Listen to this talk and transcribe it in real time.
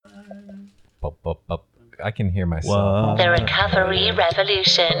I can hear myself. The Recovery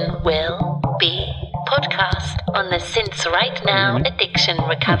Revolution will be podcast on the Since Right Now Addiction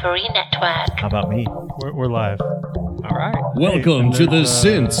Recovery Network. How about me? We're live. All right. Welcome to the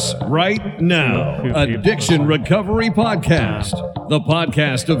Since Right Now Addiction Recovery Podcast, the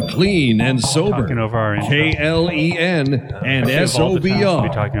podcast of clean and sober, Talking over our intro. KLEN and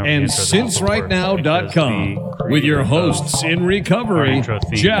SOBR, and SinceRightNow.com with your hosts in recovery,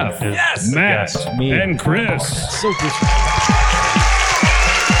 Jeff, Matt, and Chris. So good.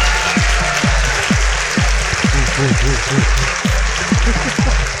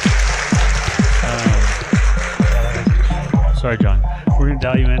 Sorry, John. We're going to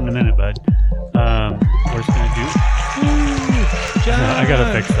dial you in a minute, bud. We're just going to do... John. No, I got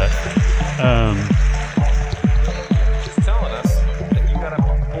to fix that. Just telling us that you got up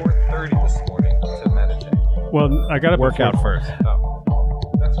at 4:30 this morning to meditate. Well, I got to Work out first. Oh,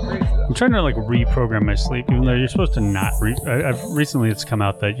 that's crazy though. I'm trying to like reprogram my sleep, even though you're supposed to not. Recently, it's come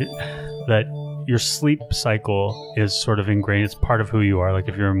out that your sleep cycle is sort of ingrained. It's part of who you are. Like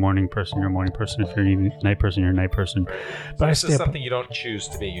if you're a morning person, you're a morning person. If you're a night person, you're a night person. But This is something you don't choose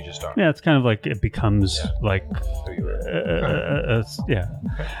to be. You just are. Yeah, it's kind of like it becomes like Who you are. yeah.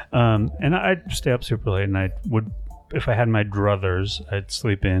 And I'd stay up super late, and I would, if I had my druthers, I'd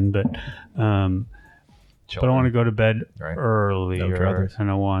sleep in, but I want to go to bed earlier, No druthers.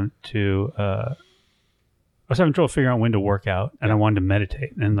 and I want to. I was having trouble figuring out when to work out, and I wanted to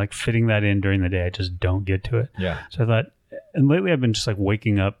meditate, and like fitting that in during the day, I just don't get to it. Yeah. So I thought, and lately I've been just like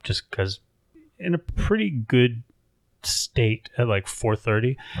waking up just because in a pretty good state at like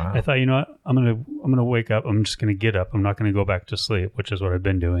 4:30. Wow. I thought, you know what, I'm gonna wake up. I'm just gonna get up. I'm not gonna go back to sleep, which is what I've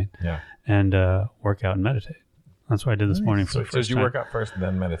been doing. Yeah. And work out and meditate. That's what I did this morning for the So first you time. work out first and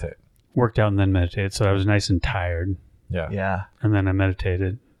then meditate? Worked out and then meditated. So I was nice and tired, Yeah. Yeah. and then I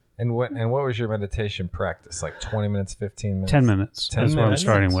meditated. And what was your meditation practice? Like 20 minutes, 15 minutes? 10 minutes. 10 That's what I'm minutes?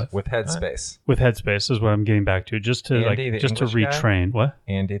 starting with. With Headspace. With Headspace is what I'm getting back to, just to Andy, the just to English guy? retrain. What?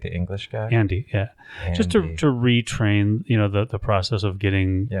 Andy, the English guy? Andy, yeah. Just to Andy. retrain, the process of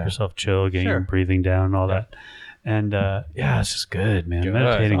getting Yeah. yourself chill, getting your Sure. breathing down, and all Yeah. that. And yeah, it's just good, man. Good.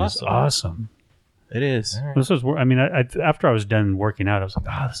 Meditating It's is awesome. It is. All right. This was, I mean, I after I was done working out, I was like,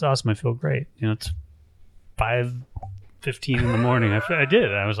 oh, this is awesome. I feel great. It's 5:15 in the morning. I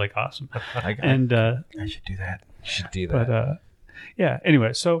did. I was like, awesome. And I should do that. You should do that. but yeah.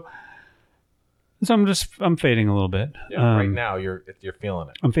 Anyway, so I'm fading a little bit. Yeah, right now, you're feeling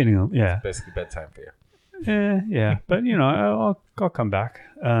it. I'm fading. Yeah. Basically bedtime for you. Yeah. But I'll come back.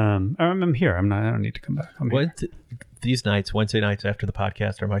 I'm here. I don't need to come back. I'm here. These nights, Wednesday nights after the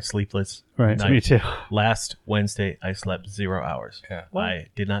podcast, are my sleepless Right. nights. Me too. Last Wednesday, I slept 0 hours. Yeah. I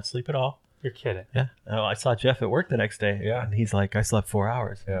did not sleep at all. You're kidding. Yeah. Oh, I saw Jeff at work the next day. Yeah. And he's like, I slept 4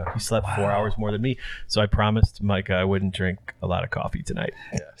 hours. Yeah. He slept 4 hours more than me. So I promised Micah I wouldn't drink a lot of coffee tonight.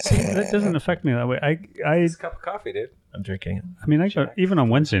 See, that doesn't affect me that way. It's a cup of coffee, dude. I'm drinking it. I mean, I go, even on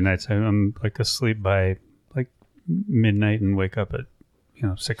Wednesday nights, I'm like asleep by like midnight and wake up at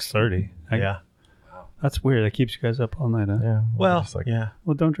 6:30. Yeah. That's weird. That keeps you guys up all night, huh? Yeah. Well, just like, yeah.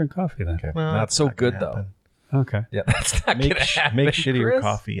 Well, don't drink coffee then. Okay. Well, not so not good, gonna though. happen. Okay. Yeah, that's not Make, gonna happen. make shittier Chris.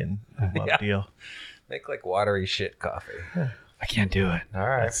 coffee and love Yeah. deal. Make like watery shit coffee. I can't do it. All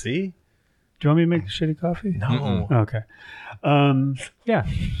right. See? Do you want me to make shitty coffee? No. Mm-mm. Okay. Yeah.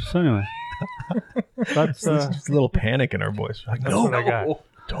 So anyway, that's There's just a little panic in our voice. We're like, That's no, what I got.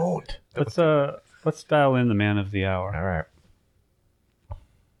 don't. let's dial in the man of the hour. All right.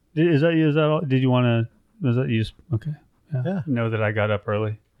 Is that all? Did you want to? Was that you? Okay. Yeah. Know that I got up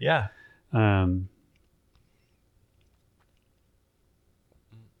early. Yeah.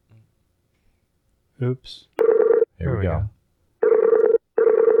 Oops. Here we go.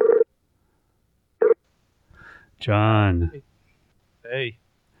 John. Hey.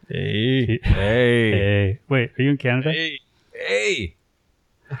 Hey. Hey. Hey. Wait, are you in Canada? Hey.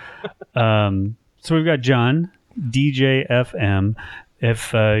 So we've got John, DJ FM.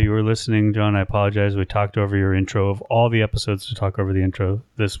 If you were listening, John, I apologize. We talked over your intro. Of all the episodes to talk over the intro,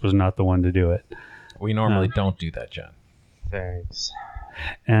 this was not the one to do it. We normally don't do that, John. Thanks.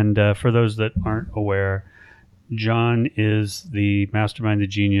 And for those that aren't aware, John is the mastermind, the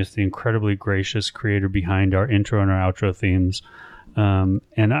genius, the incredibly gracious creator behind our intro and our outro themes. And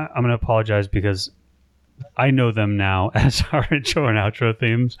I'm going to apologize because I know them now as our intro and outro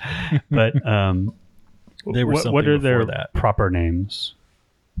themes. But They were something what are their before that. proper names?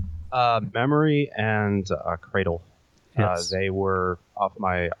 Memory and Cradle. Yes. They were off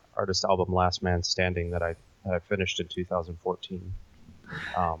my artist album Last Man Standing that I finished in 2014.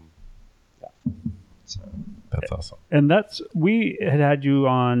 Yeah. So, That's awesome. And we had you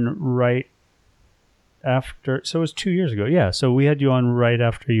on right after. So it was 2 years ago. Yeah. So we had you on right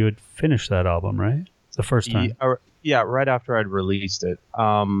after you had finished that album, right? The first time. Yeah, right after I'd released it.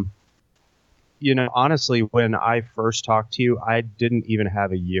 Honestly, when I first talked to you, I didn't even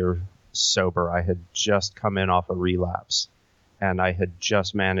have a year sober. I had just come in off a relapse, and I had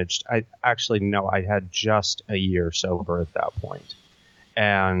just managed. I had just a year sober at that point.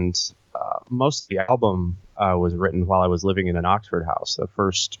 And most of the album was written while I was living in an Oxford house.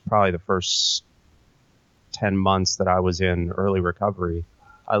 Probably the first 10 months that I was in early recovery,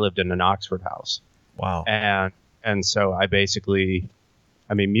 I lived in an Oxford house. Wow. And so I basically,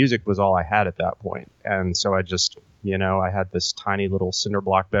 music was all I had at that point. And so I just, I had this tiny little cinder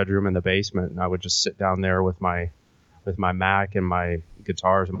block bedroom in the basement, and I would just sit down there with my Mac and my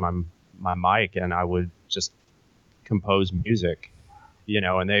guitars and my mic, and I would just compose music,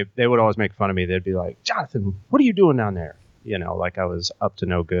 and they would always make fun of me. They'd be like, "Jonathan, what are you doing down there?" Like I was up to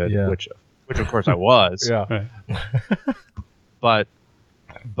no good, which of course I was. Yeah.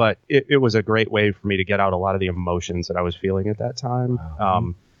 But it was a great way for me to get out a lot of the emotions that I was feeling at that time.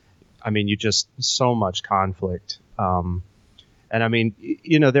 Wow. You just so much conflict. And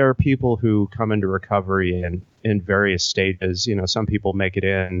there are people who come into recovery in various stages. Some people make it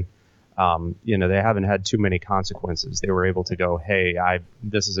in. They haven't had too many consequences. They were able to go, hey,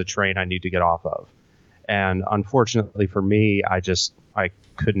 this is a train I need to get off of. And unfortunately for me, I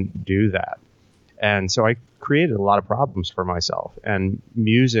couldn't do that. And so I created a lot of problems for myself. And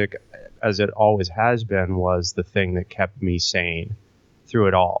music, as it always has been, was the thing that kept me sane through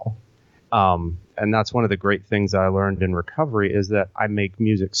it all. And that's one of the great things that I learned in recovery, is that I make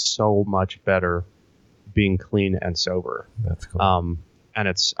music so much better being clean and sober. That's cool. And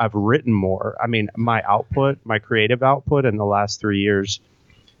I've written more. My creative output in the last 3 years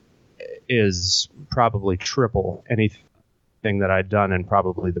is probably triple anything that I'd done in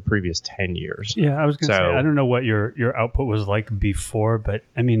probably the previous 10 years. Yeah, I was going to say, I don't know what your output was like before, but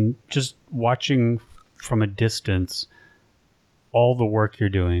just watching from a distance all the work you're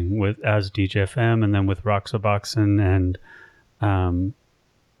doing as DJFM and then with Roxaboxen, and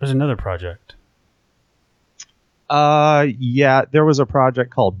there's another project. There was a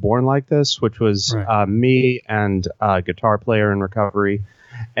project called Born Like This, which was me and a guitar player in recovery.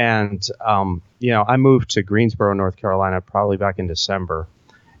 And, I moved to Greensboro, North Carolina, probably back in December.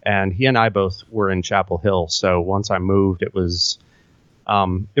 And he and I both were in Chapel Hill. So once I moved, it was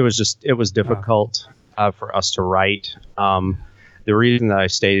difficult for us to write. The reason that I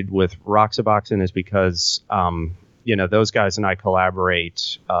stayed with Roxaboxen is because, those guys and I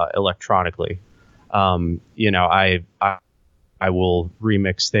collaborate electronically. I will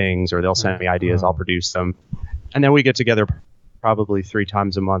remix things, or they'll send me ideas. I'll produce them. And then we get together probably 3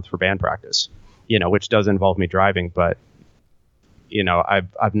 times a month for band practice, which does involve me driving. But,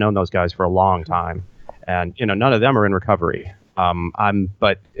 I've known those guys for a long time, and, none of them are in recovery. For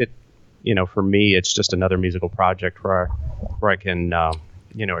me, it's just another musical project where I can,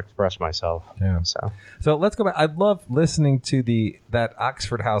 express myself. Yeah. So let's go back. I love listening to that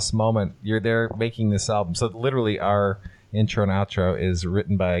Oxford House moment. You're there making this album. So literally our intro and outro is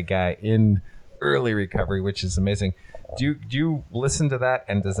written by a guy in early recovery, which is amazing. Do you listen to that,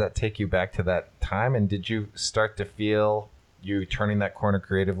 and does that take you back to that time? And did you start to feel you turning that corner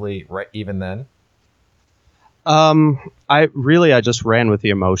creatively right even then? I just ran with the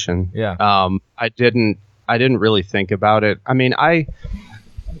emotion. Yeah. I didn't really think about it. I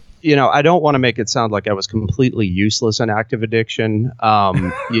don't want to make it sound like I was completely useless in active addiction.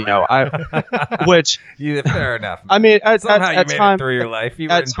 Which fair enough. Somehow you made it through your life. You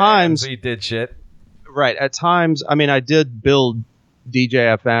were in bands, so you did shit. Right. At times, I did build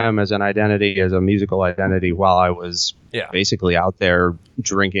DJ FM as an identity, as a musical identity, while I was basically out there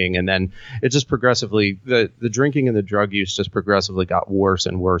drinking. And then it just progressively, the drinking and the drug use just progressively got worse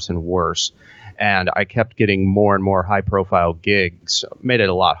and worse and worse. And I kept getting more and more high profile gigs. Made it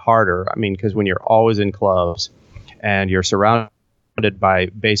a lot harder. Because when you're always in clubs and you're surrounded by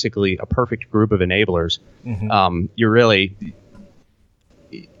basically a perfect group of enablers, you're really,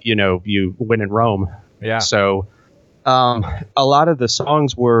 you win in Rome. Yeah. So a lot of the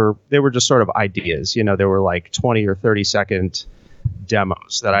songs were just sort of ideas. They were like 20 or 30 second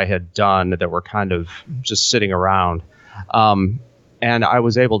demos that I had done that were kind of just sitting around. And I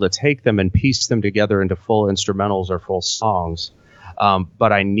was able to take them and piece them together into full instrumentals or full songs.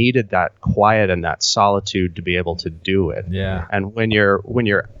 But I needed that quiet and that solitude to be able to do it. Yeah. And when you're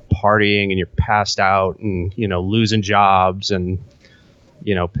partying and you're passed out and, losing jobs and,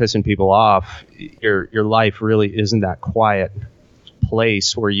 pissing people off, your life really isn't that quiet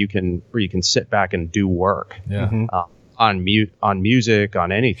place where you can sit back and do work. Yeah. On music,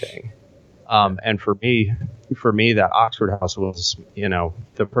 on anything. And for me, that Oxford House was,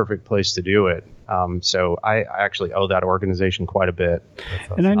 the perfect place to do it. So I actually owe that organization quite a bit.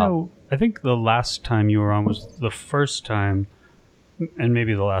 And I think the last time you were on was the first time, and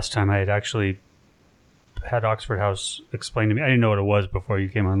maybe the last time I had actually had Oxford House explain to me. I didn't know what it was before you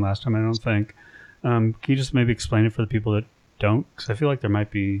came on last time, I don't think. Can you just maybe explain it for the people that don't? Because I feel like there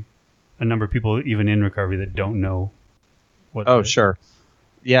might be a number of people, even in recovery, that don't know what Oh, sure.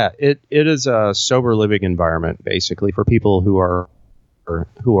 Yeah, it is a sober living environment, basically, for people who are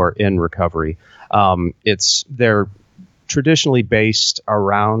in recovery. They're traditionally based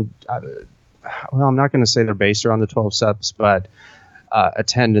around, well, I'm not going to say they're based around the 12 steps, but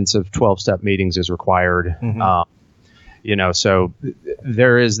attendance of 12-step meetings is required. So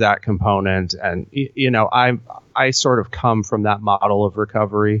there is that component. And, I sort of come from that model of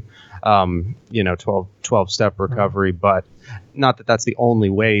recovery, 12-step recovery, but not that that's the only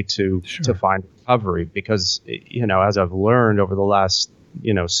way to find recovery, because, as I've learned over the last,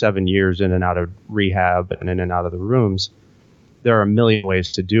 7 years in and out of rehab and in and out of the rooms, there are a million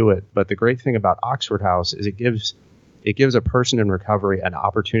ways to do it. But the great thing about Oxford House is it gives a person in recovery an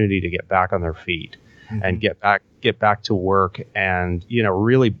opportunity to get back on their feet and get back to work and,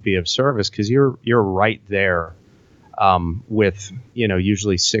 really be of service, because you're right there with,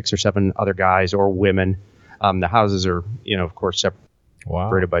 usually 6 or 7 other guys or women. The houses are, of course,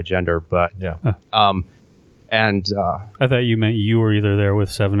 separated by gender, but and I thought you meant you were either there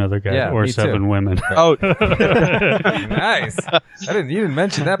with 7 other guys or 7 women. Oh, Nice. You didn't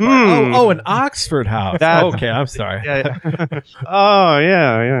mention that part. An Oxford House. Okay, I'm sorry. Yeah. Oh,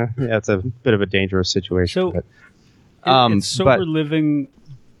 yeah. It's a bit of a dangerous situation. So, but, it's sober living,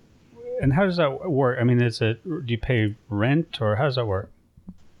 and how does that work? I mean, do you pay rent, or how does that work?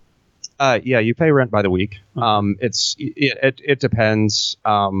 Yeah, you pay rent by the week. It depends.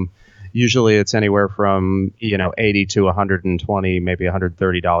 Usually it's anywhere from, $80 to $120, maybe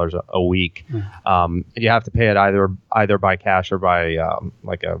 $130 a week. You have to pay it either by cash or by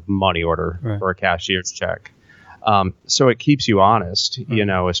like a money order or a cashier's check. So it keeps you honest,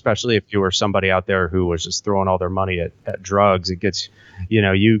 especially if you were somebody out there who was just throwing all their money at drugs. It gets,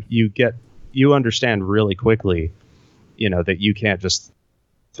 you understand really quickly, that you can't just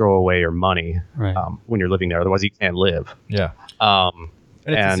throw away your money when you're living there. Otherwise you can't live. Yeah.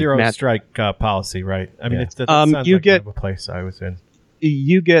 And it's a zero strike policy, right? I mean, that sounds you like get kind of a place I was in.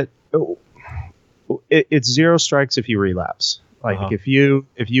 You get it's 0 strikes if you relapse. Like if you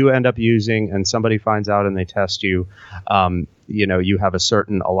end up using and somebody finds out and they test you, you have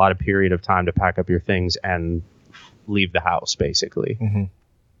a lot of period of time to pack up your things and leave the house, basically.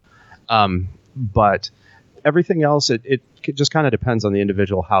 But everything else, it just kind of depends on the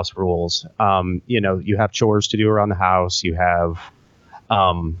individual house rules. You have chores to do around the house. You have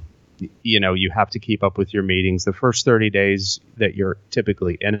you have to keep up with your meetings. The first 30 days that you're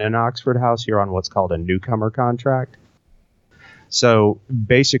typically in an Oxford House, you're on what's called a newcomer contract. So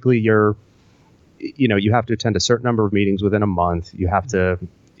basically you have to attend a certain number of meetings within a month. You have to,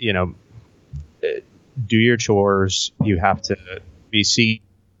 do your chores. You have to be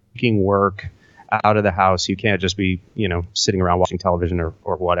seeking work out of the house. You can't just be, sitting around watching television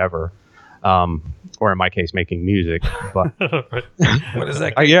or whatever. Or in my case, making music. But what is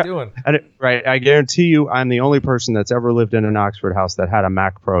that guy doing? I guarantee you, I'm the only person that's ever lived in an Oxford House that had a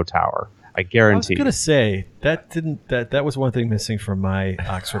Mac Pro tower. I guarantee. I was gonna say that was one thing missing from my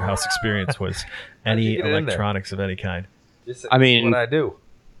Oxford House experience was any electronics of any kind. I mean, what I do.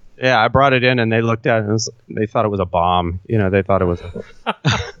 Yeah, I brought it in and they looked at it and they thought it was a bomb. They thought it was.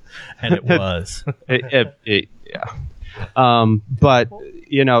 And it was. Yeah. But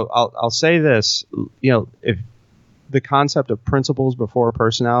I'll say this, if the concept of principles before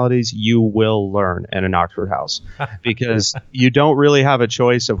personalities, you will learn in an Oxford House, because you don't really have a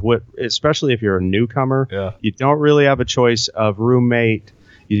choice of what, especially if you're a newcomer, you don't really have a choice of roommate.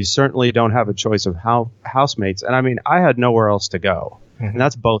 You certainly don't have a choice of housemates. And I mean, I had nowhere else to go. And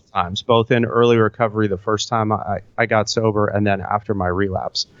that's both times, both in early recovery, the first time I got sober, and then after my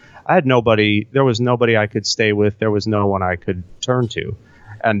relapse. I had nobody. There was nobody I could stay with. There was no one I could turn to,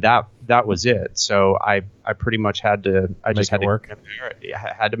 and that was it. So I pretty much had to. I just had to work.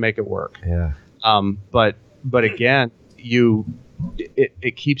 I had to make it work. Yeah. But again,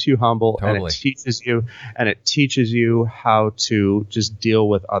 it keeps you humble, Totally. and it teaches you how to just deal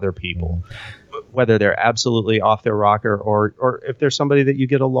with other people, whether they're absolutely off their rocker or if there's somebody that you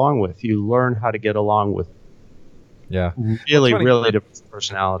get along with. You learn how to get along with. Yeah. Really different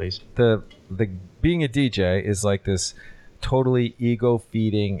personalities. The being a DJ is like this totally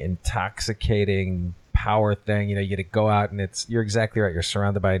ego-feeding, intoxicating power thing. You know, you get to go out and you're exactly right. You're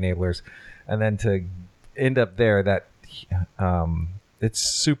surrounded by enablers, and then to end up there, that it's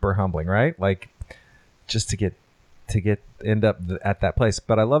super humbling, right? Like just to end up at that place.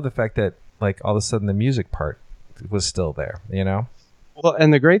 But I love the fact that like all of a sudden the music part was still there, you know? Well,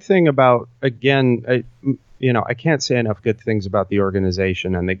 and the great thing about, again, I can't say enough good things about the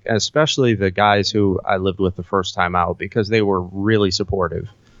organization, and especially the guys who I lived with the first time out, because they were really supportive.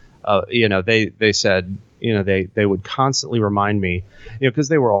 They said, they would constantly remind me, because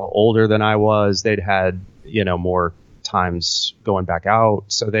they were all older than I was. They'd had, more times going back out.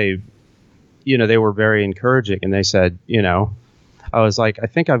 So they were very encouraging, and they said, I was like, I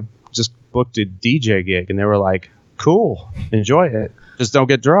think I've just booked a DJ gig, and they were like, cool, enjoy it. Just don't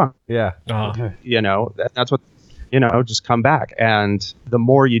get drunk. Yeah. That's what, just come back. And the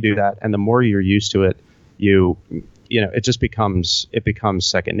more you do that and the more you're used to it, it just becomes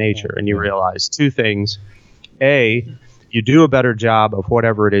second nature. And you realize two things. A, you do a better job of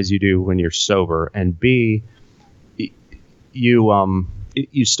whatever it is you do when you're sober. And B,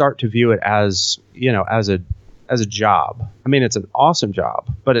 you start to view it as a job. I mean, it's an awesome job,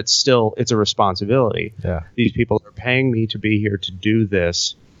 but it's a responsibility. Yeah. These people are paying me to be here to do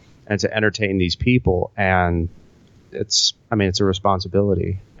this and to entertain these people. And it's a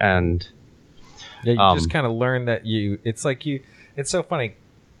responsibility. And yeah, you just kind of learn that it's so funny.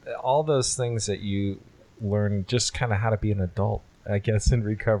 All those things that you learn, just kind of how to be an adult, I guess, in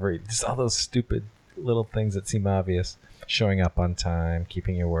recovery, just all those stupid little things that seem obvious, showing up on time,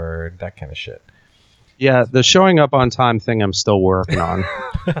 keeping your word, that kind of shit. Yeah, the showing up on time thing I'm still working on.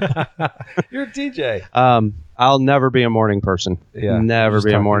 You're a DJ. I'll never be a morning person. Yeah, never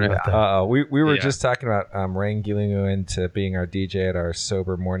be a morning. We were just talking about wrangling you into being our DJ at our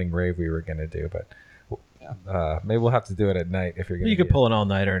sober morning rave we were going to do, but maybe we'll have to do it at night if you're going to. You could pull an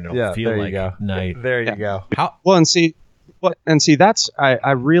all-nighter and it'll feel like night. There you go. That's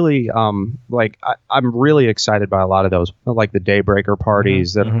I really I'm really excited by a lot of those, like the Daybreaker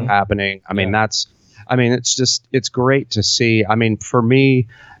parties that are happening. It's great to see. I mean, for me,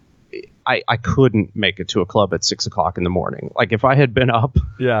 I couldn't make it to a club at 6 o'clock in the morning. Like if I had been up,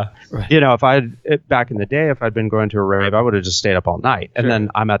 if I had back in the day, if I'd been going to a rave, I would have just stayed up all night. And then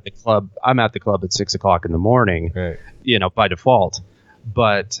I'm at the club at 6 o'clock in the morning, right. By default.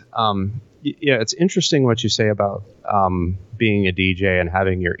 But it's interesting what you say about being a DJ and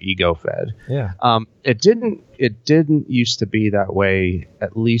having your ego fed. Yeah. It didn't used to be that way,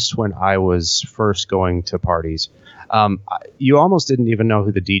 at least when I was first going to parties. You almost didn't even know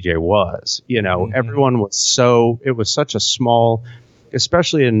who the DJ was. Everyone was it was such a small,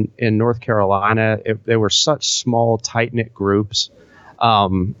 especially in North Carolina, they were such small, tight-knit groups.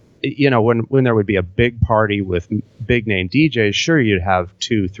 When there would be a big party with big name DJs, sure, you'd have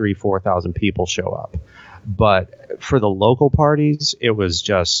 2,000, 3,000, 4,000 people show up. But for the local parties, it was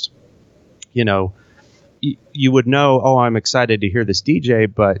just, you would know, oh, I'm excited to hear this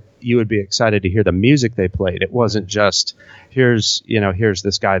DJ, but you would be excited to hear the music they played. It wasn't just here's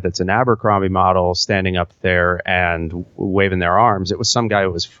this guy that's an Abercrombie model standing up there and waving their arms. It was some guy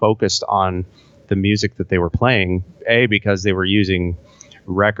who was focused on the music that they were playing, because they were using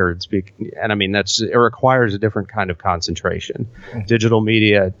records, and I mean it requires a different kind of concentration. Digital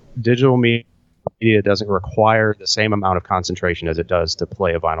media doesn't require the same amount of concentration as it does to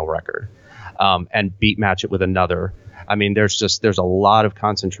play a vinyl record, and beat match it with another. I mean, there's a lot of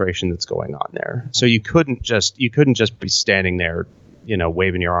concentration that's going on there. So you couldn't just be standing there,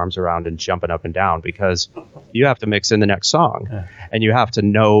 waving your arms around and jumping up and down, because you have to mix in the next song, and you have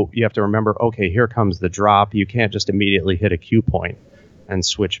to remember, okay, here comes the drop. You can't just immediately hit a cue point and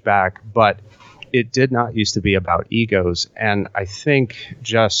switch back. But it did not used to be about egos. And I think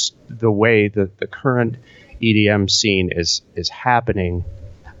just the way that the current EDM scene is happening,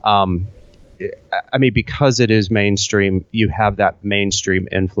 because it is mainstream, you have that mainstream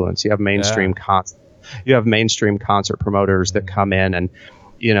influence. You have mainstream concert promoters that come in, and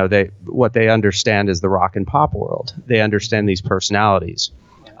what they understand is the rock and pop world. They understand these personalities.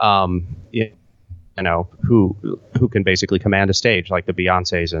 Who can basically command a stage, like the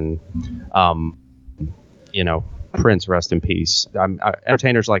Beyoncés and, Prince, rest in peace.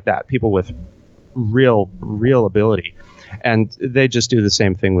 Entertainers like that, people with real ability. And they just do the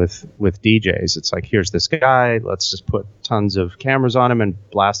same thing with DJs. It's like, here's this guy, let's just put tons of cameras on him and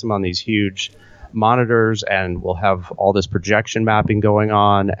blast him on these huge monitors, and we'll have all this projection mapping going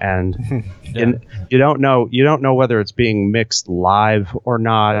on, and you don't know whether it's being mixed live or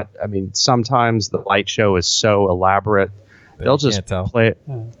not. I mean, sometimes the light show is so elaborate They'll just can't tell. play it.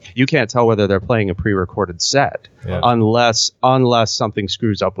 You can't tell whether they're playing a pre-recorded set Yeah. unless something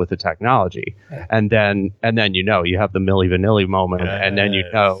screws up with the technology, and then you have the Milli Vanilli moment, and then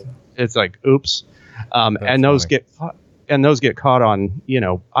it's like oops, and those get caught on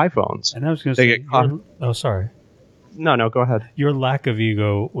iPhones. And I was going to They say, get caught. oh, sorry. No, go ahead. Your lack of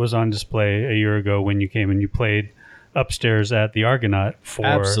ego was on display a year ago when you came and you played upstairs at the Argonaut for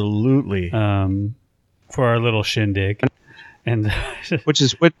Absolutely. for our little shindig, and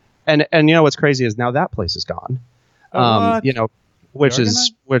And what's crazy is now that place is gone. What?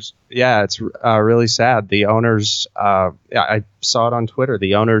 It's really sad. The owners, I saw it on Twitter.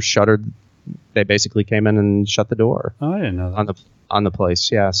 The owners shuttered. They basically came in and shut the door oh, I didn't know that. on the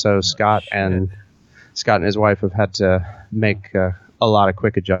place. Yeah. So Scott and his wife have had to make a lot of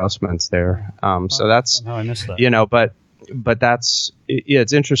quick adjustments there. So that's I missed that. but that's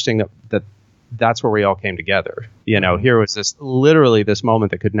it's interesting that's where we all came together. Here was this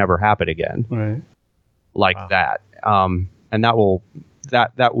moment that could never happen again. Right. Like that. And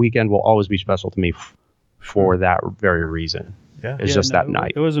that weekend will always be special to me for that very reason. Yeah. It's just that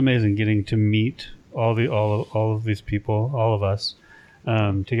night. It was amazing getting to meet all of these people, all of us,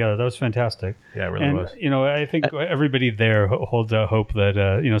 together. That was fantastic. Yeah, it really was. I think everybody there holds out hope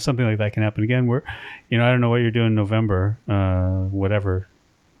that something like that can happen again. I don't know what you're doing in November, whatever,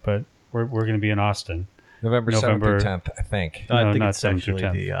 but we're going to be in Austin. November 7th through 10th, I think. I No, think not it's 7th through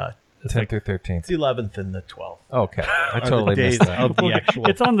actually 10th. the 10th through 13th. it's the 11th and the 12th. Okay. I Are the totally days missed that. of the actual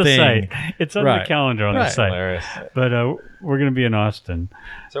It's on the thing. site. It's on the Right. calendar on the Right. site. Hilarious. But we're going to be in Austin.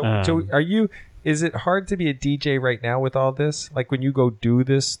 So are you? Is it hard to be a DJ right now with all this? Like when you go do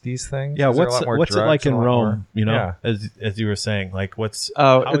these things? Yeah, is there a lot more what's it drugs like and in a lot more- Rome? Yeah. As you were saying, like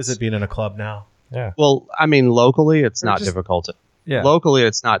Oh, how is it being in a club now? Yeah. Well, I mean, locally, it's Or not just- difficult. Yeah. Locally,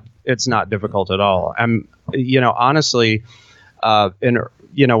 it's not difficult at all. Honestly,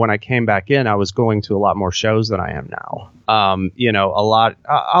 when I came back in, I was going to a lot more shows than I am now. A lot.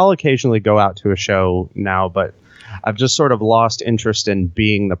 I'll occasionally go out to a show now, but I've just sort of lost interest in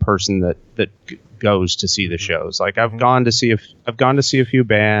being the person that goes to see the shows. Like I've gone to see a few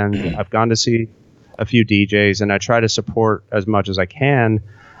bands, I've gone to see a few DJs, and I try to support as much as I can.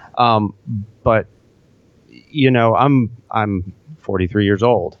 But I'm 43 years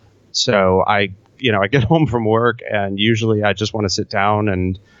old, so I get home from work and usually I just want to sit down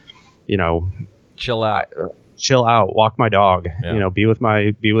and Chill out. chill out, walk my dog, Yeah. be with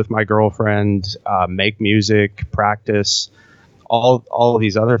my girlfriend, make music, practice, all of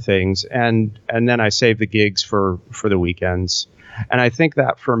these other things, and then I save the gigs for the weekends. And I think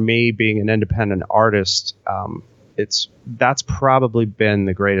that for me, being an independent artist, that's probably been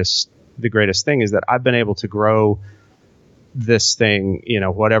the greatest thing, is that I've been able to grow this thing,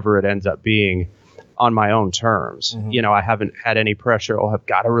 whatever it ends up being, on my own terms. I haven't had any pressure. Oh, I've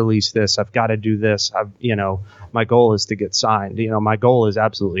got to release this. I've got to do this. My goal is to get signed. My goal is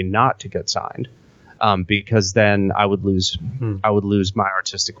absolutely not to get signed, because then I would lose my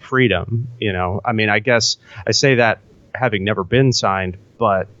artistic freedom. I mean, I guess I say that having never been signed,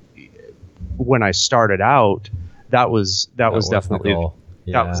 but when I started out, that was definitely the goal.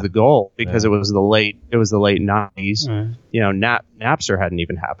 that was the goal, because it was the late 90s. Right. Napster hadn't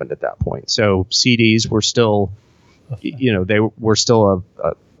even happened at that point, so CDs were still they were still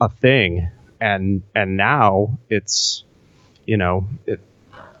a thing, and now it's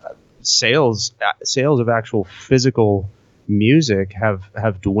sales of actual physical music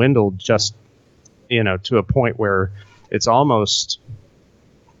have dwindled just to a point where it's almost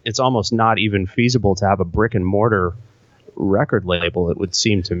not even feasible to have a brick and mortar record label, it would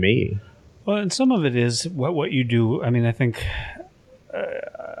seem to me. Well, and some of it is what you do. I mean, I think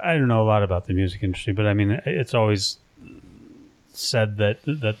I don't know a lot about the music industry, but I mean, it's always said that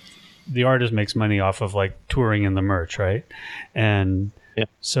the artist makes money off of like touring and the merch, right? And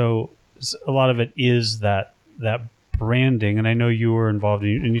so a lot of it is that branding. And I know you were involved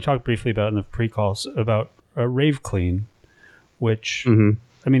in, and you talked briefly about in the pre-calls about Rave Clean, which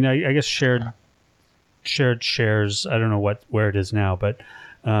I mean, I guess shared shares. I don't know where it is now, but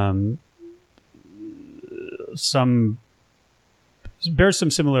bears some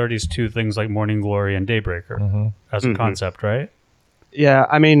similarities to things like Morning Glory and Daybreaker as a concept, right? Yeah,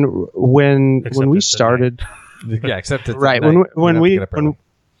 I mean, when we it's at started, Yeah, except it's right at night. when You have to get up early.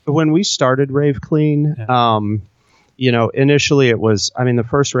 when we started Rave Clean, initially it was, I mean, the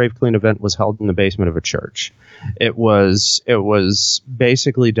first Rave Clean event was held in the basement of a church. It was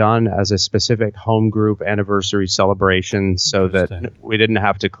basically done as a specific home group anniversary celebration, so that we didn't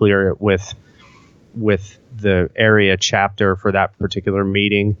have to clear it with the area chapter for that particular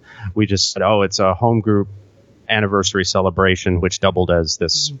meeting. We just said, oh, it's a home group anniversary celebration, which doubled as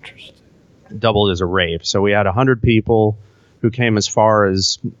a rave. So we had 100 people who came as far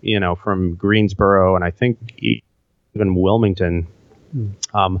as, from Greensboro and I think even Wilmington,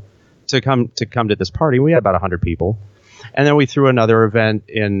 to come to this party. We had about 100 people. And then we threw another event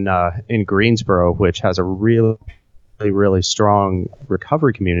in Greensboro, which has a really, really strong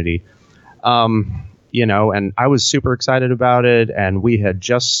recovery community. And I was super excited about it. And we had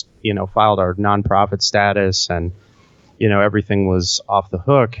just, filed our nonprofit status, and, everything was off the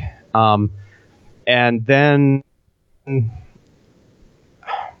hook. And then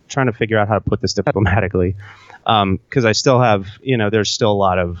trying to figure out how to put this diplomatically, because I still have, there's still a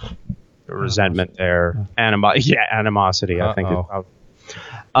lot of resentment there, animosity. I think.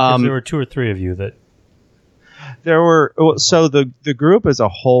 Because there were 2 or 3 of you that. There were. So the group as a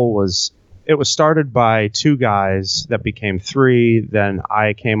whole was started by 2 guys that became 3. Then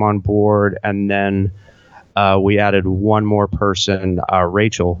I came on board, and then we added one more person,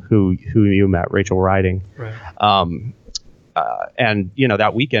 Rachel, who you met, Rachel Riding. Right. And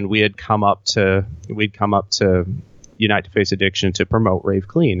that weekend we'd come up to Unite to Face Addiction to promote Rave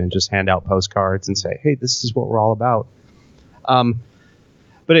Clean and just hand out postcards and say, hey, this is what we're all about.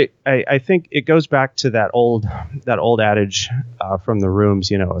 But I think it goes back to that old adage from the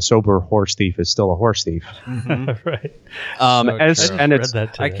rooms, a sober horse thief is still a horse thief. Mm-hmm. Right. I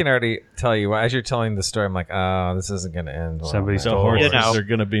can already tell you, as you're telling the story, I'm like, oh, this isn't going to end well. Somebody's The horses are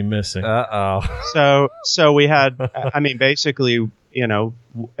going to be missing. So we had, basically,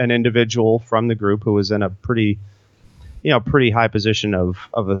 an individual from the group who was in a pretty high position of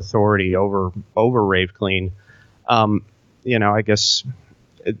authority over Rave Clean. I guess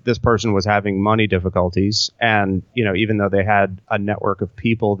this person was having money difficulties, and even though they had a network of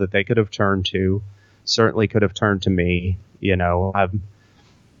people that they could have turned to, certainly could have turned to me. I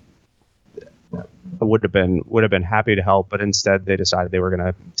would have been happy to help, but instead they decided they were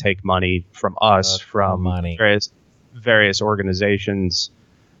going to take money from us, from various organizations,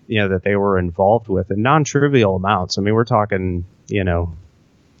 that they were involved with, in non-trivial amounts. I mean, we're talking,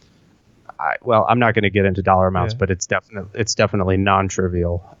 I'm not going to get into dollar amounts, but it's definitely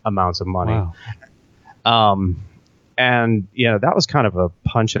non-trivial amounts of money. Wow. And that was kind of a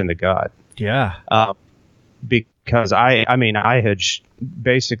punch in the gut. Yeah. Because I had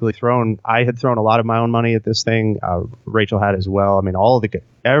basically thrown a lot of my own money at this thing. Rachel had as well. I mean,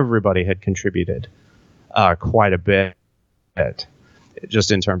 everybody had contributed quite a bit,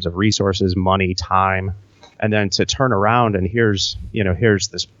 just in terms of resources, money, time, and then to turn around and here's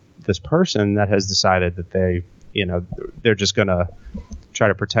this person that has decided that they're just going to try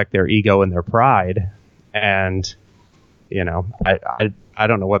to protect their ego and their pride. And, I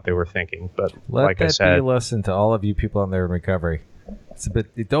don't know what they were thinking, but like I said, be a lesson to all of you people out there in recovery. It's a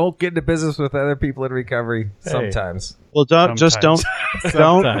bit, don't get into business with other people in recovery. Sometimes. Well, don't. Asterisk.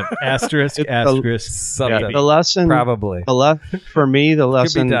 Sometimes. The lesson, probably. For me, the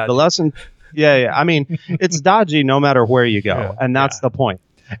lesson. Yeah. I mean, it's dodgy no matter where you go, and that's the point.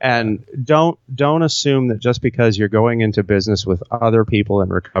 And don't assume that just because you're going into business with other people in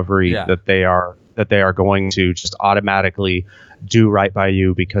recovery that they are going to just automatically do right by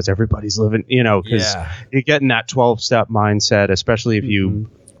you because everybody's living, because you get in that 12-step mindset, especially if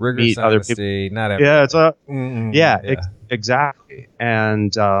you meet other people. Not everybody. Exactly.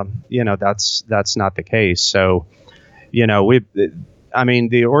 And that's not the case. So,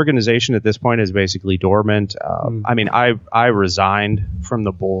 the organization at this point is basically dormant. I resigned from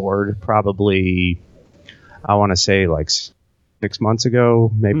the board probably, I want to say like 6 months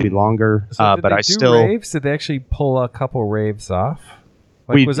ago, maybe longer. So but I still raves. Did they actually pull a couple raves off?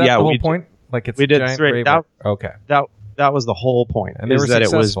 Was that the whole point? Like it's we did giant 3. rave. Okay. That was the whole point. And they were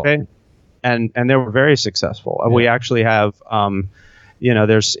successful. And they were very successful. We actually have,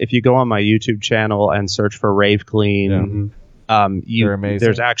 there's, if you go on my YouTube channel and search for Rave Clean. They're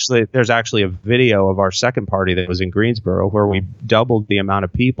amazing. There's actually a video of our second party that was in Greensboro where we doubled the amount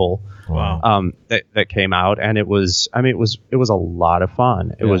of people. Wow. That came out, and it was a lot of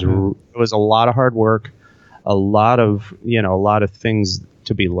fun. It was a lot of hard work, a lot of things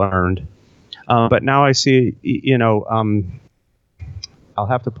to be learned. But now I see, I'll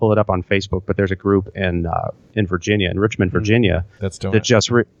have to pull it up on Facebook, but there's a group in Virginia, in Richmond, Virginia,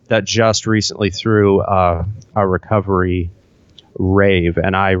 that just recently threw a recovery rave,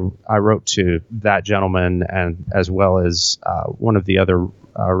 and I wrote to that gentleman, and as well as one of the other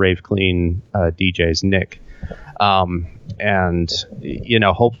Rave Clean DJs, Nick, and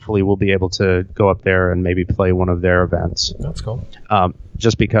hopefully we'll be able to go up there and maybe play one of their events. That's cool.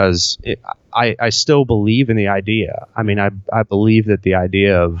 Just because I still believe in the idea. I mean, I believe that the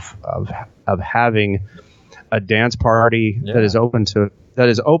idea of having a dance party Yeah. that is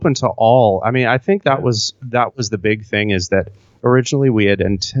open to all. I mean, I think that was the big thing, is that originally we had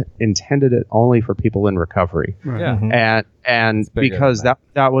intended it only for people in recovery. Yeah. And bigger because than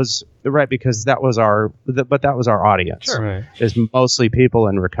that was right, because that was our audience. Sure. Right. Is mostly people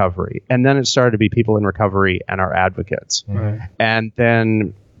in recovery, and then it started to be people in recovery and our advocates. Right. And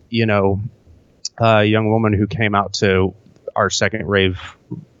then, a young woman who came out to our second rave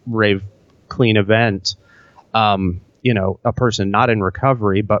clean event, a person not in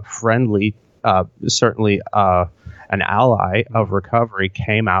recovery but friendly, certainly an ally of recovery,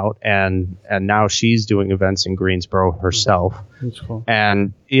 came out, and now she's doing events in Greensboro herself. That's cool.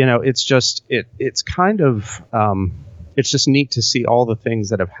 And it's just it's kind of it's just neat to see all the things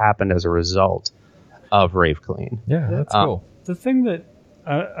that have happened as a result of Rave Clean. Yeah, that's cool. The thing that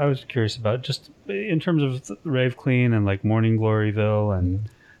I was curious about, just in terms of Rave Clean and like Morning Gloryville and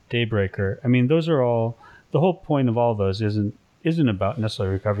Daybreaker, I mean, those are all, the whole point of all those isn't about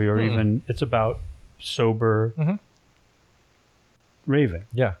necessarily recovery, or even, it's about sober raving.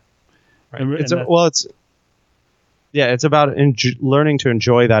 Yeah. And It's that- it's about learning to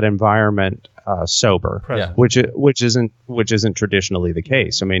enjoy that environment sober, Present. which isn't traditionally the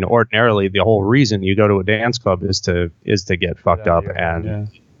case. I mean, ordinarily the whole reason you go to a dance club is to get fucked up and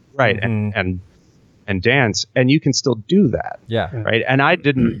right and dance, and you can still do that. Yeah. Right. And I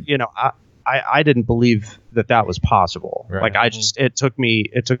didn't, I didn't believe that was possible. Right. Like it took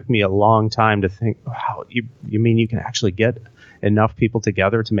me a long time to think, wow, you mean you can actually get enough people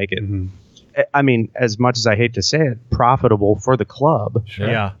together to make it, I mean, as much as I hate to say it, profitable for the club. Sure.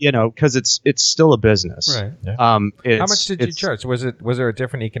 Yeah. Because it's still a business. Right. Yeah. How How much did you charge? Was there a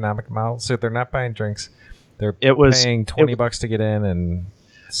different economic model? So they're not buying drinks. They're It was- paying $20 to get in, and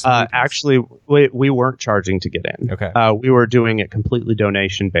Actually, we weren't charging to get in. Okay. We were doing it completely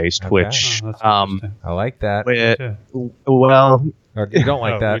donation based, which Oh, that's interesting. I like that. Yeah. well, Or you don't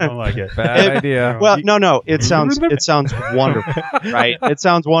like Oh, that. we don't like it. Bad idea. well, no, it sounds wonderful, right? It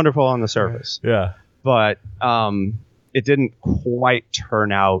sounds wonderful on the surface, Yeah. but it didn't quite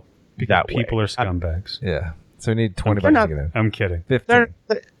turn out that way. People are scumbags. Yeah. So we need $20 not- to get in. I'm kidding. 15.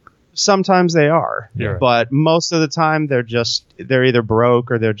 Sometimes they are, Yeah. but most of the time they're either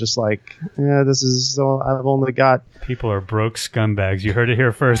broke or they're just like, yeah, this is I've only got. People are broke scumbags. You heard it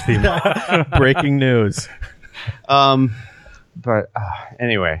here first, people. Breaking news. But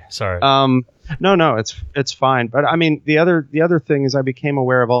anyway, Sorry. no, it's fine. But I mean, the other thing is I became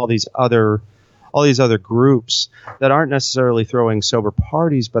aware of all these other groups that aren't necessarily throwing sober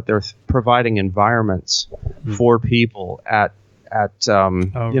parties, but they're providing environments for people at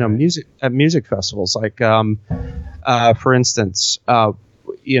music festivals. Like for instance, while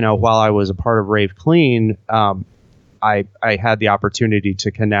I was a part of Rave Clean, I had the opportunity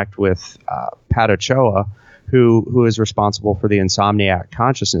to connect with Pat Ochoa, who is responsible for the Insomniac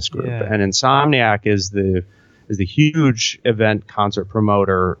Consciousness Group. Yeah. And Insomniac is the huge event concert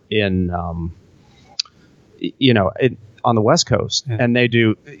promoter in on the West Coast. Yeah. And they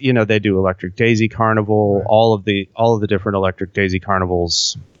do Electric Daisy Carnival, Right. all of the different Electric Daisy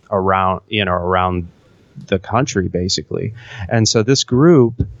Carnivals around the country, basically. And so this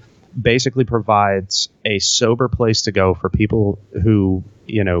group basically provides a sober place to go for people who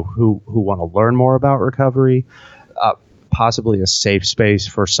want to learn more about recovery, possibly a safe space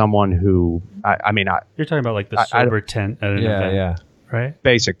for someone who, You're talking about like the I sober tent at an event, Yeah. right?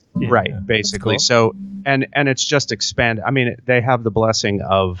 basically. cool. So, and it's just expanded. I mean, they have the blessing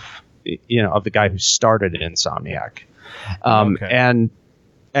of the guy who started Insomniac. Okay.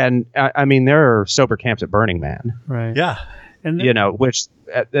 And I mean, there are sober camps at Burning Man, Right. Yeah. And then, which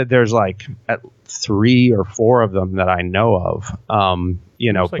there's like 3 or 4 of them that I know of.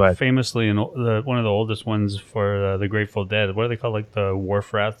 it's like But famously one of the oldest ones for the Grateful Dead. What are they called? Like the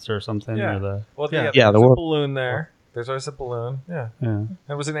Wharf Rats or something? Yeah. Or the, Well, Yeah. there's the a war- balloon there. There's always a balloon. Yeah. yeah.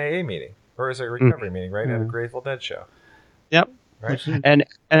 It was an AA meeting. Or is it a recovery meeting, right? At a Grateful Dead show. yep. Right? And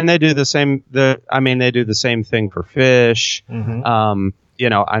they do the same. They do the same thing for Fish. Mm-hmm.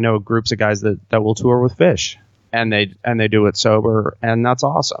 I know groups of guys that will tour with Fish, and they do it sober, and that's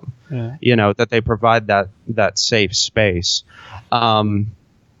awesome. Yeah. That they provide that safe space.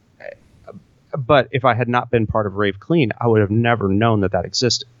 But if I had not been part of Rave Clean, I would have never known that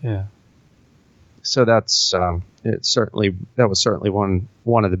existed. Yeah. So that's that was certainly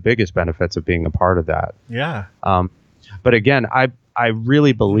one of the biggest benefits of being a part of that. Yeah. But again, I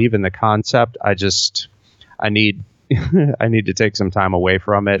really believe in the concept. I need I need to take some time away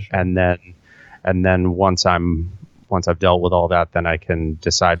from it, and then once I've dealt with all that, then I can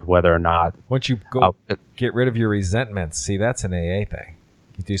decide whether or not. Once you go I'll- get rid of your resentments, see, that's an AA thing.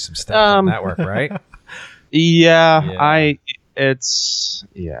 You do some stuff in that work, right? Yeah.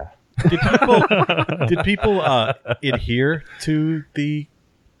 Did people adhere to the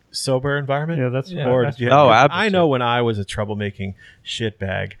sober environment? Yeah, that's Or that's- Oh, I absolutely. know when I was a troublemaking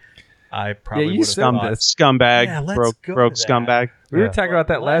shitbag, I probably you would said have that. thought, Scumbag, Yeah, let's broke go broke to that. scumbag. We were talking about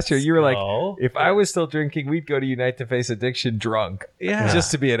that last year. You were like, go. if I was still drinking, we'd go to Unite to Face Addiction drunk. Yeah.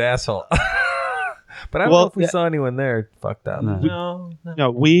 Just to be an asshole. But I don't Well, know if we yeah. saw anyone there fucked up. No. No,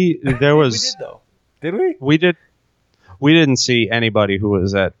 No, there we was did though. Did we? we didn't see anybody who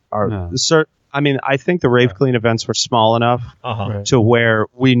was at our No. I mean, I think the Rave Clean events were small enough Right. to where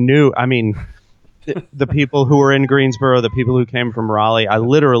we knew, I mean, the people who were in Greensboro, the people who came from Raleigh, I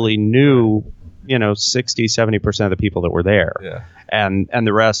literally knew, 60, 70% of the people that were there. Yeah. And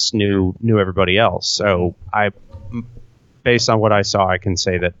the rest knew everybody else. So based on what I saw, I can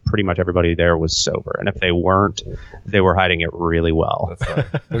say that pretty much everybody there was sober. And if they weren't, they were hiding it really well. That's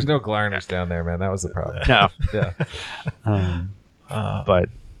fine. There's no Glarners down there, man. That was the problem. No, Yeah. but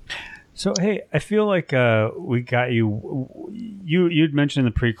So hey, I feel like we got you. You'd mentioned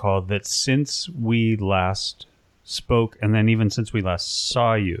in the pre-call that since we last spoke, and then even since we last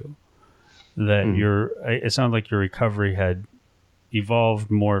saw you, that it sounded like your recovery had evolved,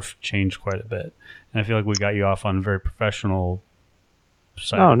 morphed, changed quite a bit. And I feel like we got you off on a very professional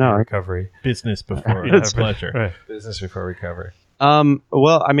side Oh, of no. your recovery. Business before Yeah, pleasure. Right. Business before recovery.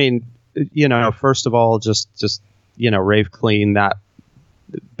 well, I mean, first of all, just Rave Clean, that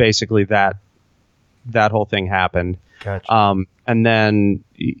basically that whole thing happened. Gotcha. And then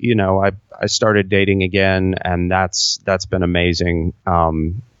I started dating again, and that's been amazing.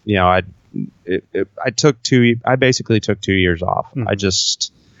 I basically took 2 years off. I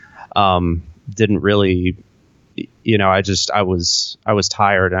just didn't really, I was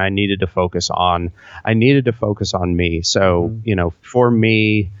tired, and I needed to focus on me. So for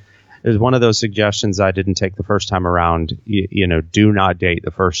me, it was one of those suggestions I didn't take the first time around. Do not date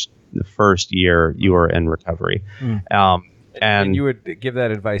the first year you are in recovery. And you would give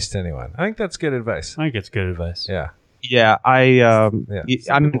that advice to anyone. I think that's good advice. I think it's good advice. Yeah. Yeah, Some I people mean,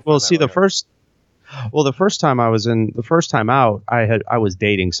 find well, that see, the way. first time out, I was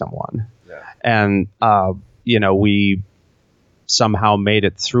dating someone, and we somehow made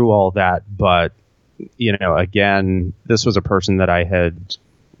it through all that. But again, this was a person that I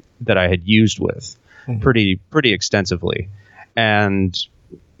had used with pretty extensly, and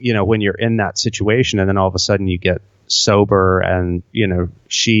when you're in that situation, and then all of a sudden you get sober, and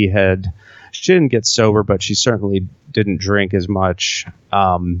she didn't get sober, but she certainly didn't drink as much.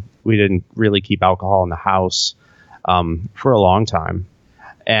 We didn't really keep alcohol in the house for a long time.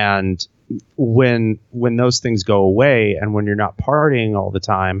 And when those things go away, and when you're not partying all the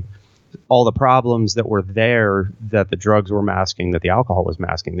time, all the problems that were there, that the drugs were masking, that the alcohol was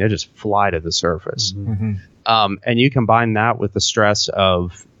masking, they just fly to the surface. And you combine that with the stress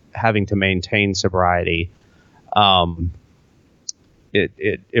of having to maintain sobriety.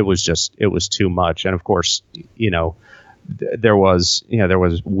 It was too much. And of course, there was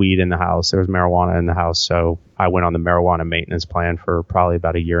weed in the house, there was marijuana in the house. So I went on the marijuana maintenance plan for probably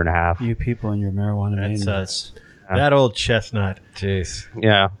about a year and a half. You people and your marijuana That's maintenance. that old chestnut. Jeez.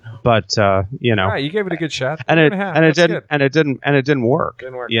 Yeah. But, All right, you gave it a good shot. and Year it a half. and it That's didn't good. and it didn't work.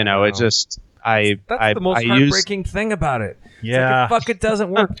 Didn't work. It No. just I That's the most I used heartbreaking thing about it. It's Yeah. like, fuck, it doesn't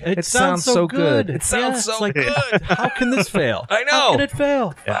work. It sounds so good. It sounds so like, good. How can this fail? I know. How can it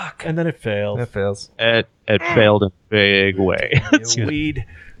fail? Fuck. And then it failed. It fails. it failed in a big way. Weed.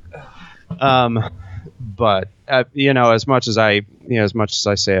 But as much as I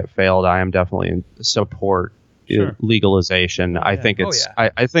say it failed, I am definitely in support Sure. legalization. I think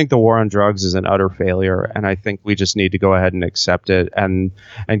I think the war on drugs is an utter failure, and I think we just need to go ahead and accept it and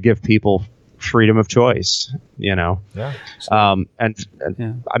give people freedom of choice. Yeah. And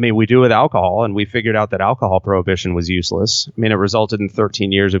I mean, we do with alcohol, and we figured out that alcohol prohibition was useless. I mean, it resulted in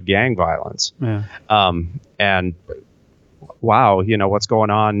 13 years of gang violence. Yeah. And wow, what's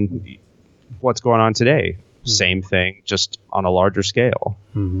going on today? Same thing, just on a larger scale.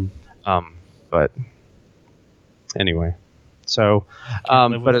 But anyway, so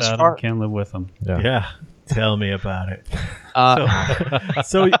but as far can't live with them. Yeah. Tell me about it. uh,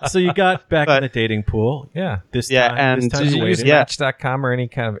 So you got back in the dating pool. Yeah. This Yeah, time, and this time Did you you use waited. Yeah. Match.com or any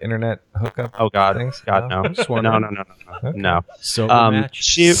kind of internet hookup? oh God, things? God no, I'm just no, wondering. no. Sober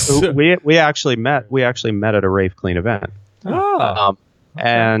match. We actually met at a Rave Clean event. Oh.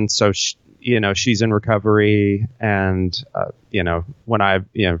 And so she's in recovery, and when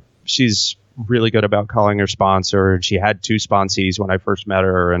she's really good about calling her sponsor. She had 2 sponsees when I first met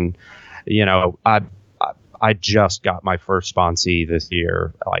her, and I just got my first sponsee this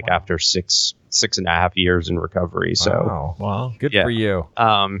year, like after 6.5 years in recovery. So wow. Good Yeah. for you.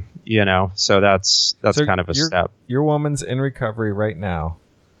 you know, so that's So kind of a step. Your woman's in recovery right now.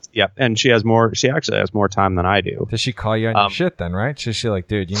 Yep. And she actually has more time than I do. Does she call you on your shit then, right? She's like,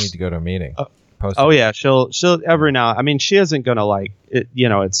 dude, you need to go to a meeting. Post Oh it. yeah, she'll every now. I mean, she isn't gonna like it. You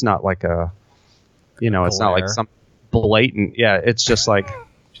know, it's not like it's not like Glare. some blatant. Yeah, it's just like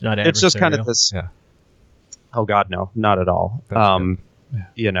It's not it's just kind of adversarial. this. Yeah. Oh God, no, not at all. That's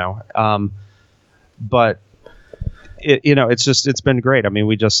You know, but it's been great. I mean,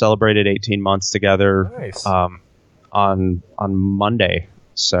 we just celebrated 18 months together. Nice. On Monday.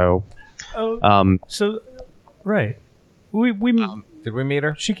 So, So, right. We Did we meet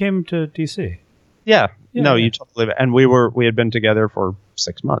her? she came to DC. yeah. Yeah, No, yeah. you totally. And we had been together for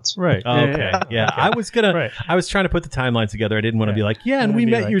 6 months. Right. Oh, okay. Yeah. I was Right. I was trying to put the timelines together. I didn't want to be like, yeah, and Wanna we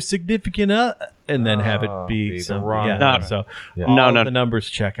be met like- your significant and then have it Oh, be be the some wrong yeah. number. So Yeah. all No, of no. the numbers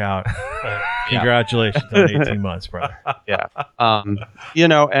check out. Congratulations on 18 months, brother. Yeah. And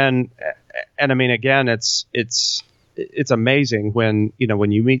I mean, again, it's amazing when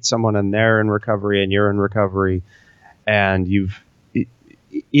you meet someone and they're in recovery and you're in recovery, and you've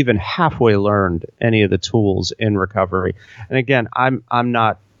even halfway learned any of the tools in recovery. And again,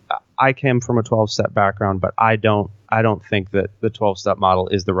 I came from a 12-step background, but I don't think that the 12-step model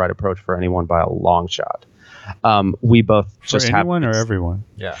is the right approach for anyone by a long shot. We both For just anyone have or everyone?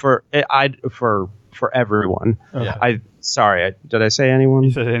 Yeah. for everyone. Yeah. Did I say anyone?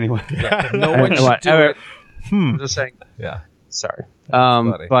 You said anyone. No one should do it. I'm just saying. Yeah. Sorry.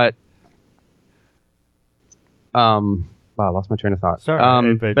 funny. But wow, I lost my train of thought.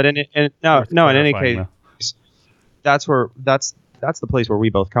 Sorry, but but in any clarifying, case, that's the place where we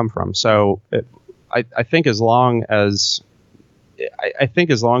both come from. So I think as long as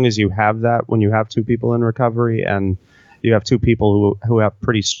you have that, when you have two people in recovery and you have two people who have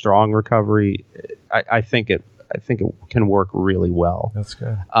pretty strong recovery, I think it can work really well. That's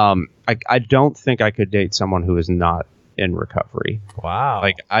good. I don't think I could date someone who is not in recovery. Wow.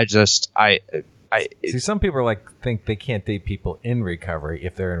 Like See, some people are think they can't date people in recovery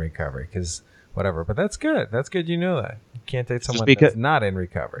if they're in recovery because whatever. But that's good. That's good. You know that you can't date someone that's not in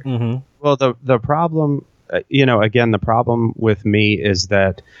recovery. Mm-hmm. well, the problem, again, the problem with me is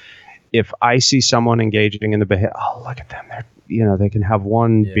that if I see someone engaging in the behavior, oh, look at them. They're, they can have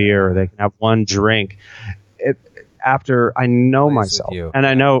one beer, they can have one drink. After I know Plays with myself, you. and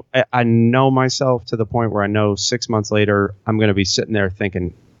I know myself to the point where I know 6 months later I'm going to be sitting there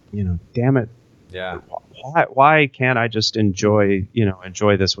thinking, damn it, Yeah. why can't I just enjoy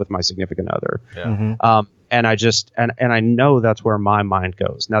this with my significant other? Yeah. Mm-hmm. And I just and I know that's where my mind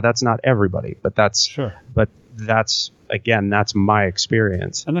goes. Now that's not everybody, but that's again, that's my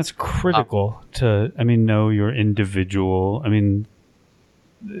experience. And that's critical to, know your individual,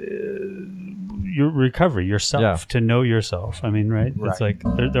 your recovery, yourself, Yeah. to know yourself. Right? It's like